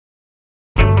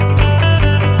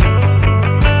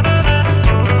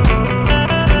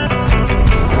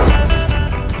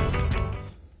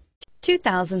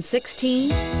2016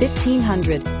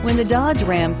 1500. When the Dodge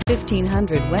Ram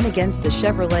 1500 went against the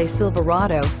Chevrolet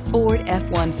Silverado, Ford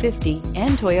F-150,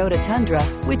 and Toyota Tundra,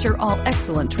 which are all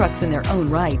excellent trucks in their own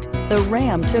right, the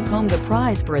Ram took home the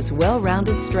prize for its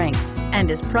well-rounded strengths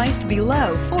and is priced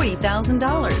below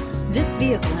 $40,000. This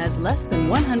vehicle has less than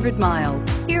 100 miles.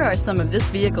 Here are some of this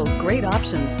vehicle's great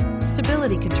options: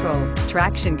 stability control,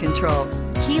 traction control,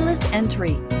 keyless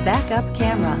entry, backup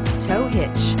camera, tow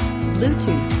hitch,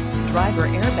 Bluetooth, driver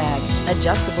airbag,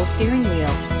 adjustable steering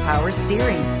wheel, power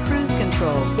steering, cruise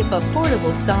control. If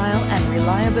affordable style and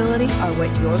reliability are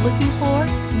what you're looking for,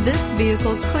 this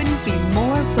vehicle couldn't be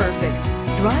more perfect.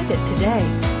 Drive it today.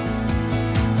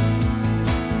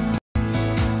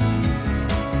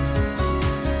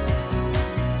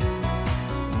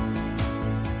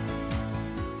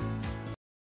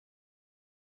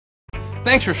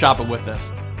 Thanks for shopping with us.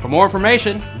 For more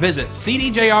information, visit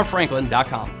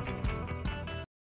cdjrfranklin.com.